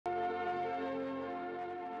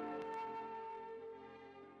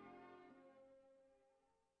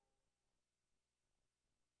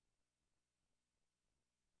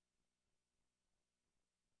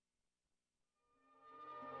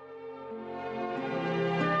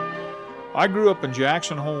I grew up in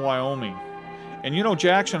Jackson Hole, Wyoming, and you know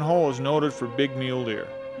Jackson Hole is noted for big mule deer,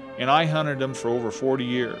 and I hunted them for over 40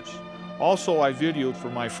 years. Also, I videoed for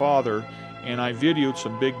my father, and I videoed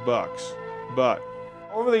some big bucks. But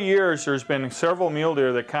over the years, there's been several mule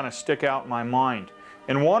deer that kind of stick out in my mind.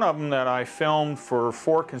 And one of them that I filmed for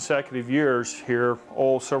 4 consecutive years here,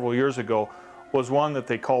 several years ago, was one that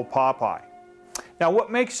they called Popeye. Now,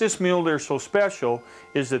 what makes this mule deer so special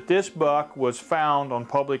is that this buck was found on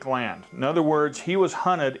public land. In other words, he was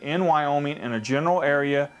hunted in Wyoming in a general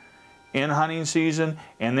area in hunting season,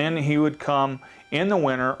 and then he would come in the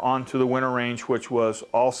winter onto the winter range, which was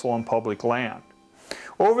also on public land.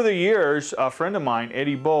 Over the years, a friend of mine,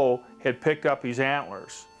 Eddie Bull, had picked up his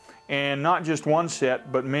antlers, and not just one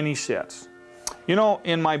set, but many sets. You know,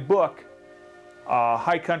 in my book,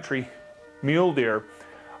 High Country Mule Deer,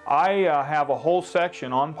 I have a whole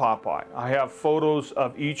section on Popeye. I have photos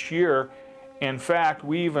of each year. In fact,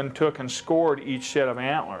 we even took and scored each set of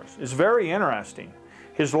antlers. It's very interesting.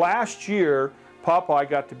 His last year, Popeye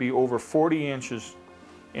got to be over 40 inches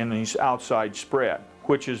in his outside spread,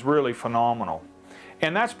 which is really phenomenal.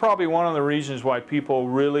 And that's probably one of the reasons why people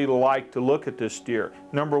really like to look at this deer.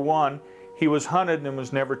 Number one, he was hunted and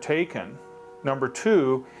was never taken. Number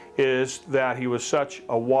two is that he was such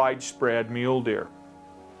a widespread mule deer.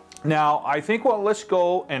 Now, I think, well, let's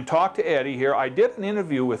go and talk to Eddie here. I did an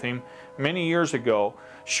interview with him many years ago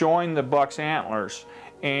showing the buck's antlers.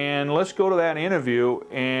 And let's go to that interview,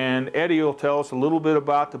 and Eddie will tell us a little bit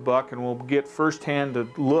about the buck, and we'll get firsthand to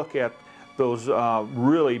look at those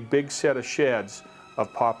really big set of sheds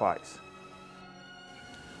of Popeyes.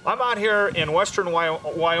 I'm out here in western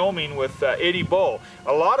Wyoming with Eddie Bull.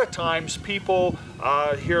 A lot of times people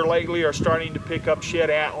here lately are starting to pick up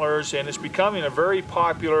shed antlers, and it's becoming a very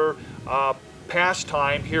popular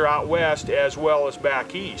pastime here out west as well as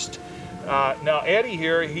back east. Now Eddie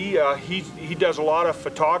here, he does a lot of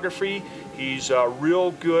photography. He's a real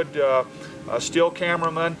good still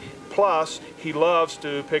cameraman. Plus, he loves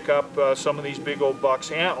to pick up some of these big old buck's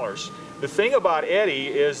antlers. The thing about Eddie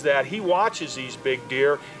is that he watches these big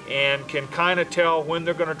deer and can kind of tell when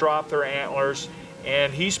they're going to drop their antlers,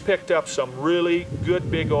 and he's picked up some really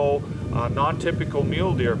good big old non-typical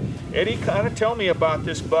mule deer. Eddie, kind of tell me about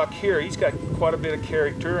this buck here. He's got quite a bit of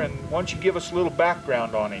character, and why don't you give us a little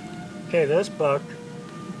background on him? Okay, this buck,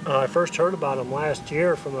 I first heard about him last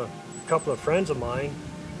year from a couple of friends of mine,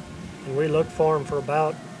 and we looked for him for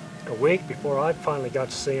about a week before I finally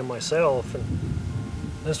got to see him myself. And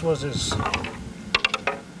this was his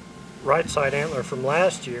right side antler from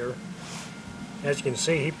last year. As you can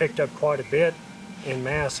see, he picked up quite a bit in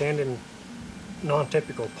mass and in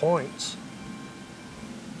non-typical points.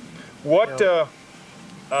 What,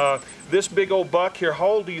 this big old buck here, how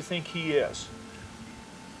old do you think he is?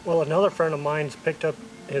 Well, another friend of mine's picked up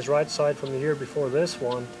his right side from the year before this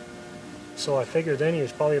one, so I figured then he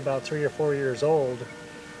was probably about 3 or 4 years old.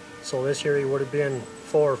 So this year he would have been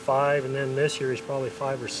 4 or 5, and then this year he's probably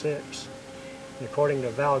 5 or 6. And according to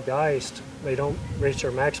Val Geist, they don't reach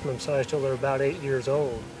their maximum size till they're about 8 years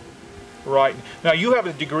old. Right. Now you have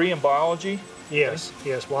a degree in biology? Yes,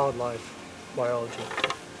 yes, wildlife biology.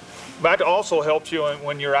 That also helps you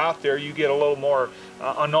when you're out there. You get a little more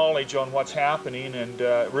knowledge on what's happening, and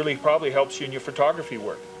really probably helps you in your photography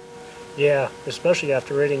work. Yeah, especially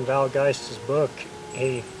after reading Val Geist's book.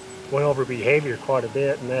 He went over behavior quite a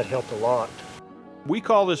bit, and that helped a lot. We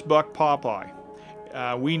call this buck Popeye.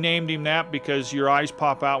 We named him that because your eyes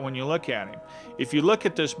pop out when you look at him. If you look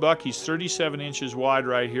at this buck, he's 37 inches wide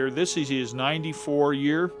right here. This is his 94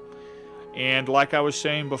 year. And like I was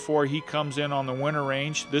saying before, he comes in on the winter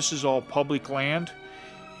range. This is all public land.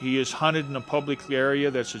 He is hunted in a public area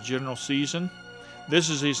that's a general season. This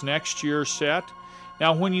is his next year's set.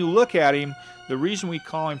 Now when you look at him, the reason we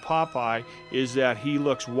call him Popeye is that he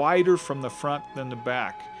looks wider from the front than the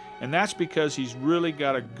back. And that's because he's really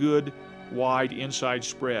got a good wide inside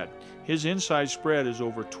spread. His inside spread is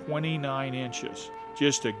over 29 inches.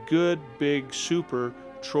 Just a good big super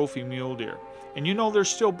trophy mule deer. And you know there's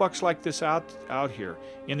still bucks like this out here.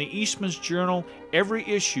 In the Eastmans Journal, every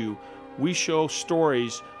issue we show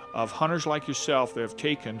stories of hunters like yourself that have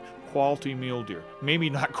taken quality mule deer. Maybe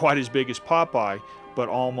not quite as big as Popeye, but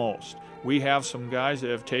almost. We have some guys that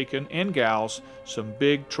have taken, and gals, some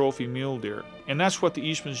big trophy mule deer. And that's what the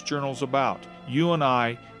Eastmans Journal's about. You and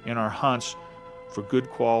I in our hunts for good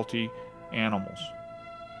quality animals.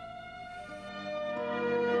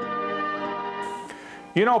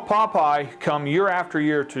 You know, Popeye come year after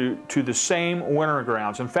year to the same winter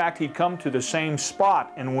grounds. In fact, he'd come to the same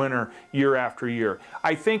spot in winter year after year.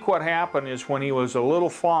 I think what happened is when he was a little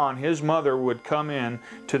fawn, his mother would come in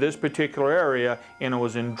to this particular area and it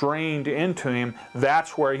was ingrained into him.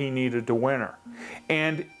 That's where he needed to winter.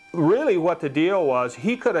 And really what the deal was,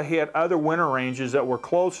 he could have hit other winter ranges that were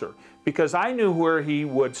closer, because I knew where he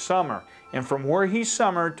would summer. And from where he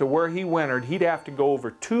summered to where he wintered, he'd have to go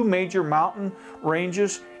over 2 major mountain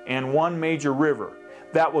ranges and 1 major river.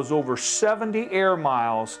 That was over 70 air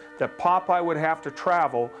miles that Popeye would have to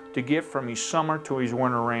travel to get from his summer to his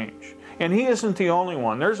winter range. And he isn't the only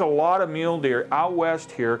one. There's a lot of mule deer out west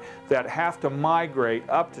here that have to migrate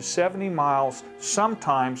up to 70 miles,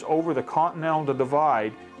 sometimes over the Continental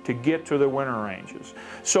Divide, to get to the winter ranges.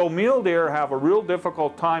 So mule deer have a real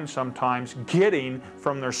difficult time sometimes getting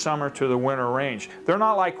from their summer to the winter range. They're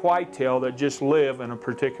not like whitetail that just live in a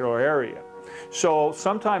particular area. So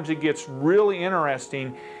sometimes it gets really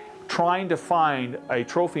interesting trying to find a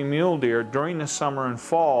trophy mule deer during the summer and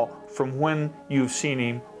fall from when you've seen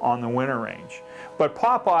him on the winter range. But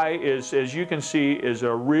Popeye is, as you can see, is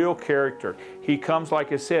a real character. He comes,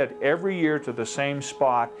 like I said, every year to the same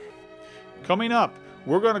spot. Coming up,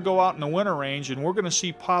 we're going to go out in the winter range and we're going to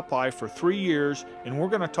see Popeye for 3 years, and we're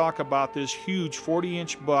going to talk about this huge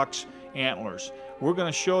 40-inch buck's antlers. We're going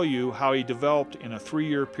to show you how he developed in a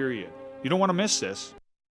 3-year period. You don't want to miss this.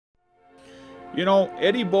 You know,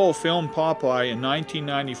 Eddie Bow filmed Popeye in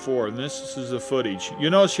 1994, and this is the footage. You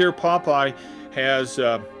notice here Popeye has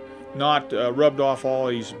not rubbed off all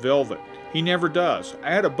his velvet. He never does.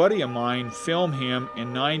 I had a buddy of mine film him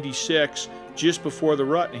in '96 just before the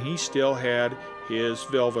rut, and he still had his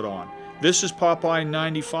velvet on. This is Popeye in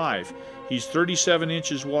 '95. He's 37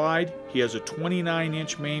 inches wide. He has a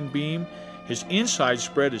 29-inch main beam. His inside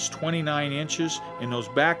spread is 29 inches, and those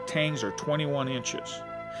back tangs are 21 inches.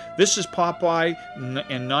 This is Popeye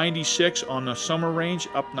in '96 on the summer range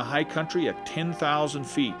up in the high country at 10,000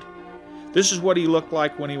 feet. This is what he looked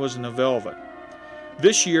like when he was in the velvet.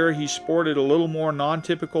 This year he sported a little more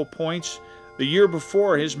non-typical points. The year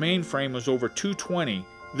before his mainframe was over 220.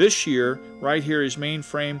 This year, right here, his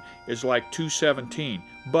mainframe is like 217,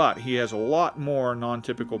 but he has a lot more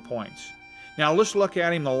non-typical points. Now let's look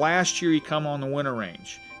at him the last year he come on the winter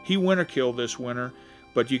range. He winter killed this winter,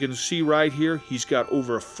 but you can see right here he's got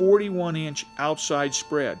over a 41-inch outside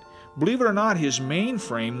spread. Believe it or not, his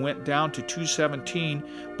mainframe went down to 217,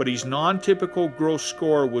 but his non-typical gross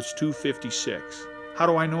score was 256. How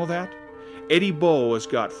do I know that? Eddie Bow has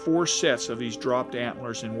got 4 sets of these dropped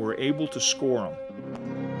antlers, and we're able to score them.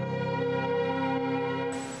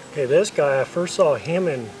 Okay, this guy, I first saw him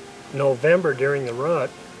in November during the rut.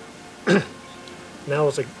 That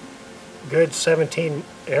was a good 17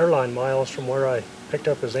 airline miles from where I picked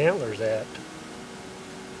up his antlers at.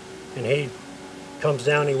 And he comes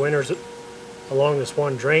down, he winters along this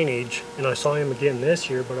one drainage, and I saw him again this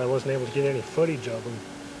year, but I wasn't able to get any footage of him.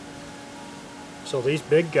 So these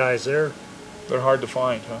big guys, they're hard to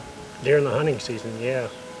find, huh? During the hunting season, yeah.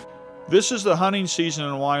 This is the hunting season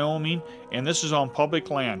in Wyoming, and this is on public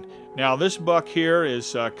land. Now this buck here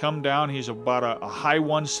is come down. He's about a high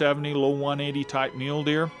 170, low 180 type mule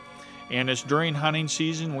deer, and it's during hunting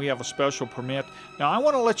season. We have a special permit. Now I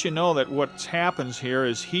want to let you know that what happens here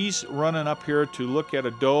is he's running up here to look at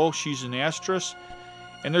a doe. She's an estrus,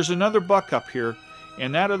 and there's another buck up here,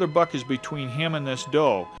 and that other buck is between him and this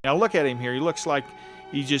doe. Now look at him here.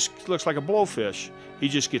 He just looks like a blowfish. He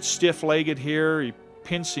just gets stiff-legged here. He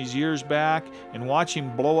pints his ears back, and watch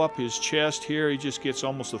him blow up his chest here. He just gets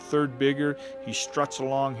almost a third bigger. He struts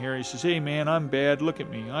along here. He says, "Hey man, I'm bad. Look at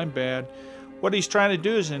me, I'm bad." What he's trying to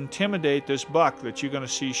do is intimidate this buck that you're going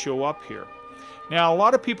to see show up here. Now a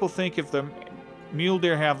lot of people think if the mule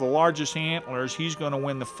deer have the largest antlers, he's going to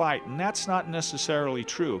win the fight, and that's not necessarily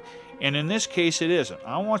true. And in this case, it isn't.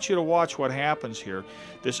 I want you to watch what happens here.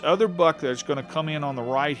 This other buck that's going to come in on the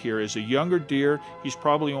right here is a younger deer. He's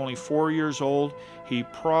probably only 4 years old. He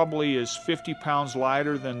probably is 50 pounds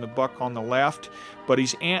lighter than the buck on the left, but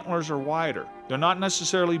his antlers are wider. They're not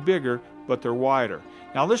necessarily bigger, but they're wider.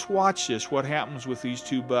 Now let's watch this, what happens with these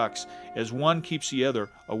 2 bucks as one keeps the other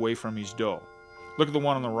away from his doe. Look at the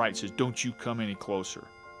one on the right, says, "Don't you come any closer."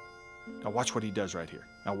 Now watch what he does right here.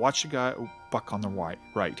 Now watch the buck on the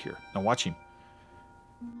right here. Now watch him.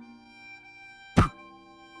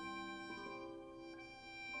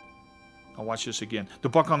 Now watch this again. The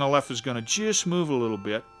buck on the left is going to just move a little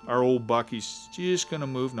bit. Our old buck, he's just going to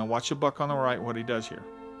move. Now watch the buck on the right, what he does here.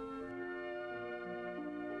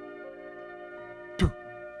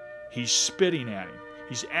 He's spitting at him.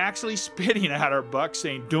 He's actually spitting at our buck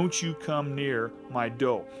saying, "Don't you come near my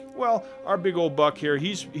doe." Well, our big old buck here,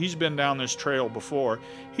 he's been down this trail before.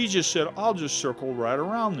 He just said, "I'll just circle right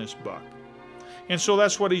around this buck." And so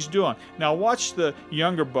that's what he's doing. Now watch the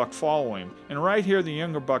younger buck follow him. And right here the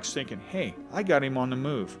younger buck's thinking, "Hey, I got him on the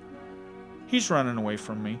move. He's running away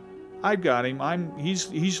from me. I've got him.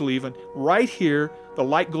 He's leaving." Right here, the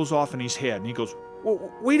light goes off in his head. And he goes,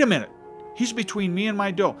 "Well, wait a minute. He's between me and my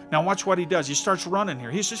doe." Now watch what he does. He starts running here.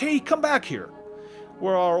 He says, "Hey, come back here."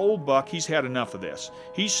 Well, our old buck, he's had enough of this.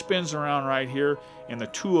 He spins around right here, and the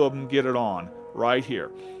two of them get it on right here.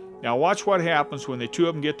 Now watch what happens when the two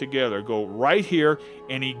of them get together. Go right here,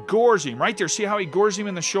 and he gores him right there. See how he gores him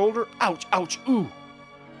in the shoulder? Ouch, ouch, ooh.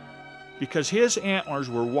 Because his antlers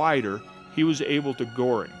were wider, he was able to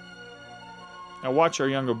gore him. Now watch our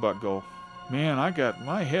younger buck go, "Man,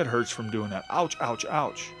 my head hurts from doing that. Ouch, ouch,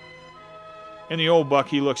 ouch." And the old buck,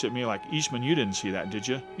 he looks at me like, "Eastman, you didn't see that, did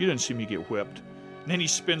you? You didn't see me get whipped." And then he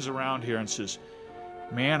spins around here and says,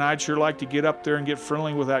 "Man, I'd sure like to get up there and get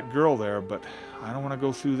friendly with that girl there, but I don't want to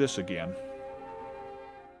go through this again."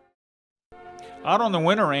 Out on the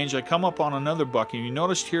winter range, I come up on another buck, and you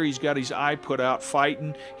noticed here he's got his eye put out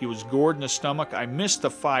fighting. He was gored in the stomach. I missed the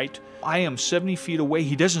fight. I am 70 feet away.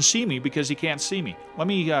 He doesn't see me because he can't see me. Let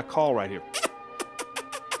me call right here.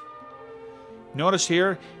 Notice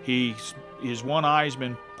here, his one eye has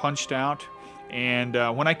been punched out. And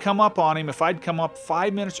when I come up on him, if I'd come up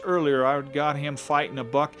 5 minutes earlier, I would have got him fighting a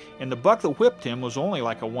buck. And the buck that whipped him was only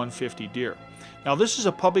like a 150 deer. Now this is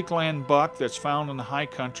a public land buck that's found in the high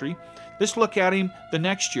country. Let's look at him the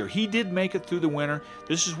next year. He did make it through the winter.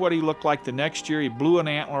 This is what he looked like the next year. He blew an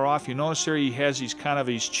antler off. You notice there he has his kind of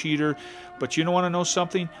his cheater. But you want to know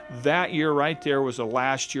something? That year right there was the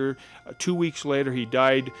last year. 2 weeks later he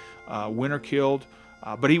died, winter killed.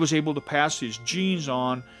 But he was able to pass his genes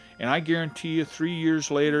on. And I guarantee you 3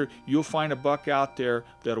 years later you'll find a buck out there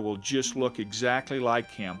that will just look exactly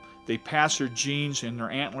like him. They pass their genes and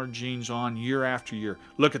their antler genes on year after year.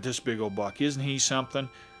 Look at this big old buck. Isn't he something?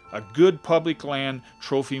 A good public land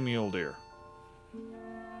trophy mule deer.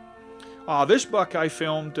 This buck I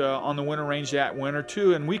filmed on the winter range that winter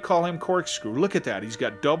too, and we call him Corkscrew. Look at that. He's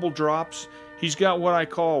got double drops. He's got what I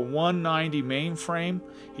call a 190 mainframe.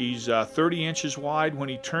 He's 30 inches wide. When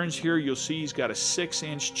he turns here, you'll see he's got a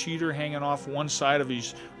 6-inch cheater hanging off one side of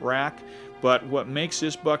his rack. But what makes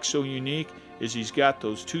this buck so unique is he's got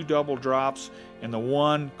those 2 double drops, and the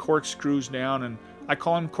one corkscrews down, and I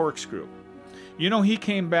call him Corkscrew. You know, he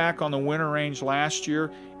came back on the winter range last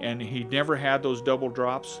year, and he never had those double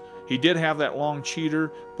drops. He did have that long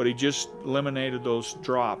cheater, but he just eliminated those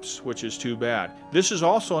drops, which is too bad. This is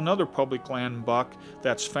also another public land buck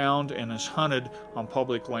that's found and is hunted on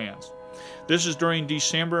public lands. This is during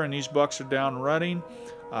December, and these bucks are down rutting,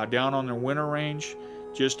 down on their winter range.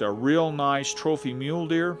 Just a real nice trophy mule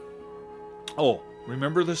deer. Oh,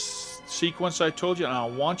 remember this sequence I told you? And I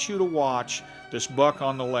want you to watch this buck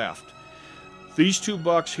on the left. These 2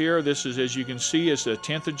 bucks here, this is, as you can see, is the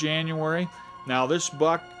 10th of January. Now this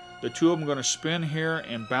buck, the 2 of them are going to spin here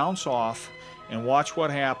and bounce off, and watch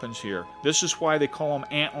what happens here. This is why they call them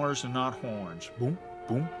antlers and not horns. Boom,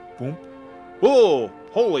 boom, boom. Whoa,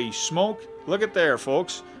 holy smoke. Look at there,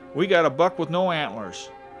 folks. We got a buck with no antlers.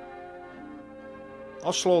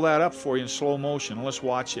 I'll slow that up for you in slow motion. Let's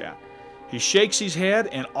watch that. He shakes his head,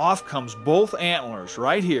 and off comes both antlers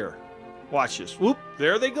right here. Watch this. Whoop,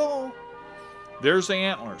 there they go. There's the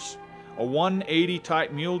antlers. A 180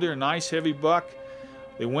 type mule deer, nice heavy buck.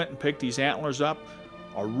 They went and picked these antlers up.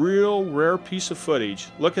 A real rare piece of footage.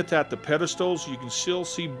 Look at that, the pedestals. You can still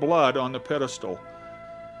see blood on the pedestal.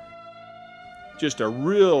 Just a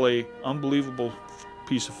really unbelievable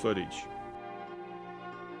piece of footage.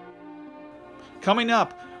 Coming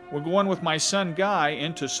up, we're going with my son Guy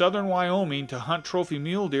into southern Wyoming to hunt trophy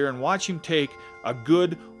mule deer and watch him take a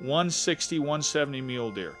good 160, 170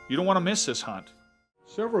 mule deer. You don't want to miss this hunt.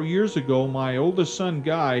 Several years ago, my oldest son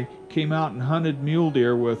Guy came out and hunted mule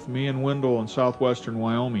deer with me and Wendell in southwestern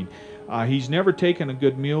Wyoming. He's never taken a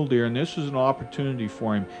good mule deer, and this was an opportunity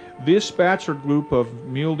for him. This Spatzer group of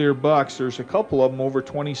mule deer bucks, there's a couple of them over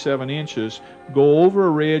 27 inches, go over a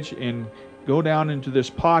ridge and go down into this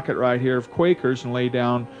pocket right here of Quakers and lay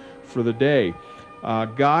down for the day.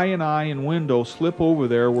 Guy and I and Wendell slip over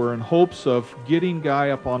there. We're in hopes of getting Guy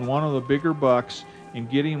up on one of the bigger bucks and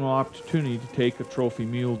getting him an opportunity to take a trophy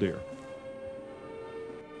mule deer.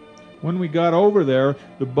 When we got over there,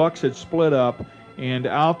 the bucks had split up, and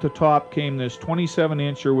out the top came this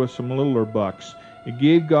 27-incher with some littler bucks. It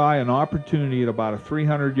gave Guy an opportunity at about a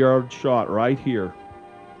 300-yard shot right here.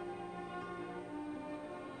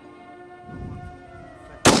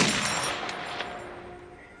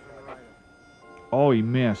 Oh, he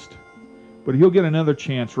missed. But he'll get another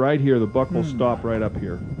chance right here. The buck will stop right up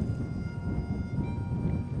here.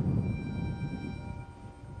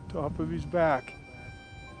 Top of his back.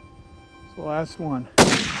 It's the last one.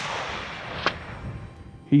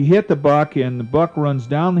 He hit the buck, and the buck runs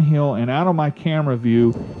down the hill and out of my camera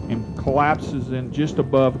view and collapses in just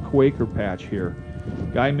above Quaker Patch here.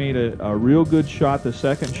 Guy made a real good shot, the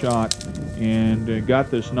second shot, and got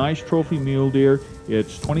this nice trophy mule deer.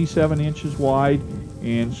 It's 27 inches wide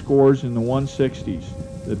and scores in the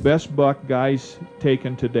 160s. The best buck Guy's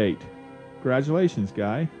taken to date. Congratulations,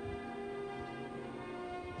 Guy.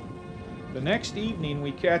 The next evening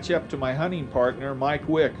we catch up to my hunting partner, Mike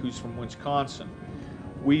Wick, who's from Wisconsin.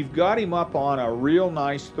 We've got him up on a real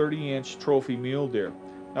nice 30-inch trophy mule deer.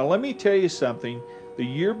 Now let me tell you something. The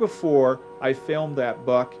year before, I filmed that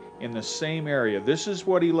buck in the same area. This is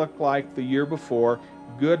what he looked like the year before.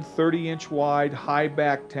 Good 30-inch wide, high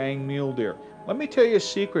back tang mule deer. Let me tell you a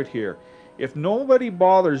secret here. If nobody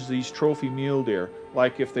bothers these trophy mule deer,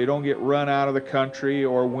 like if they don't get run out of the country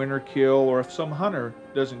or winter kill, or if some hunter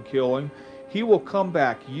doesn't kill him, he will come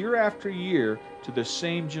back year after year to the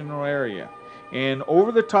same general area. And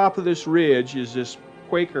over the top of this ridge is this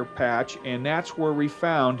Quaker Patch, and that's where we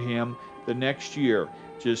found him the next year,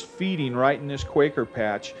 just feeding right in this Quaker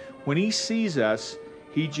Patch. When he sees us,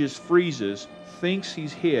 he just freezes, thinks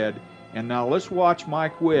he's hid, and now let's watch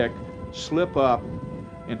Mike Wick slip up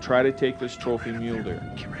and try to take this trophy mule deer.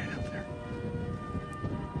 Get right up there.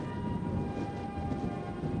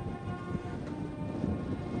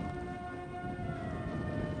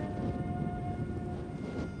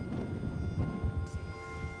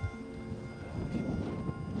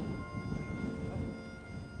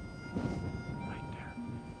 Right there.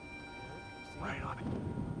 Right on it.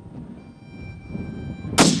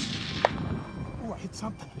 Oh, I hit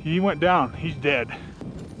something. He went down. He's dead.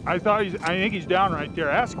 I think he's down right there.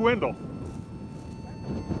 Ask Wendell.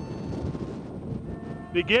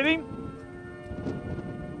 Did you get him?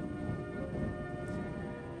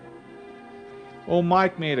 Oh,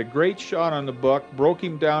 Mike made a great shot on the buck, broke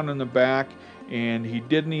him down in the back, and he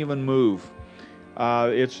didn't even move.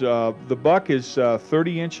 The buck is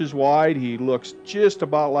 30 inches wide. He looks just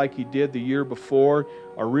about like he did the year before.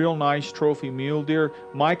 A real nice trophy mule deer.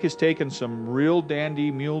 Mike has taken some real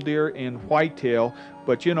dandy mule deer and whitetail,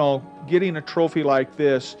 but you know, getting a trophy like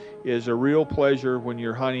this is a real pleasure when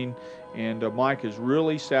you're hunting, and Mike is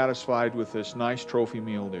really satisfied with this nice trophy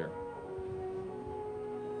mule deer.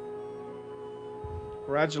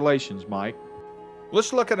 Congratulations, Mike.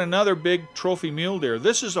 Let's look at another big trophy mule deer.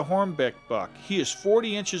 This is a hornbeck buck. He is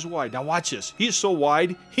 40 inches wide. Now watch this. He is so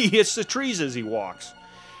wide, he hits the trees as he walks.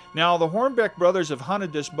 Now, the Hornbeck brothers have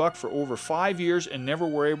hunted this buck for over 5 years and never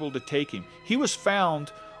were able to take him. He was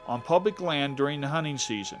found on public land during the hunting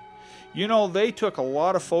season. You know, they took a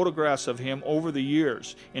lot of photographs of him over the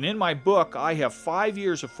years, and in my book, I have 5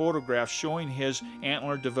 years of photographs showing his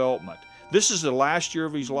antler development. This is the last year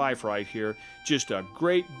of his life right here. Just a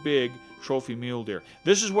great big trophy mule deer.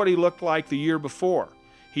 This is what he looked like the year before.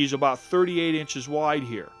 He's about 38 inches wide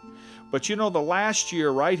here. But you know, the last year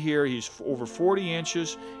right here, he's over 40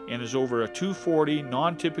 inches and is over a 240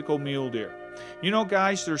 non-typical mule deer. You know,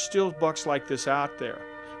 guys, there's still bucks like this out there,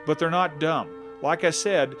 but they're not dumb. Like I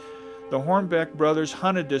said, the Hornbeck brothers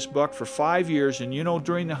hunted this buck for 5 years, and you know,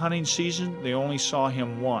 during the hunting season, they only saw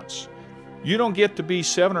him once. You don't get to be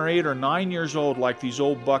 7 or 8 or 9 years old like these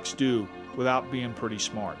old bucks do without being pretty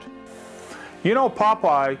smart. You know,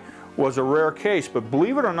 Popeye was a rare case, but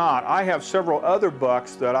believe it or not, I have several other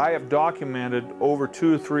bucks that I have documented over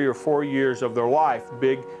 2, 3, or 4 years of their life,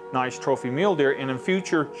 big, nice trophy mule deer, and in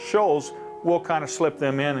future shows, we'll kind of slip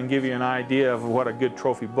them in and give you an idea of what a good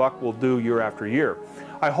trophy buck will do year after year.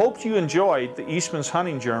 I hope you enjoyed the Eastmans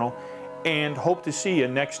Hunting Journal and hope to see you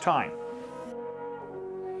next time.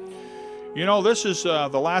 You know, this is the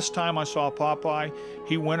last time I saw Popeye.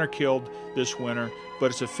 He winter killed this winter, but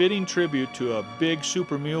it's a fitting tribute to a big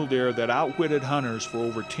super mule deer that outwitted hunters for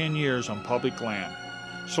over 10 years on public land.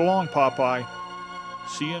 So long, Popeye.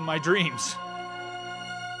 See you in my dreams.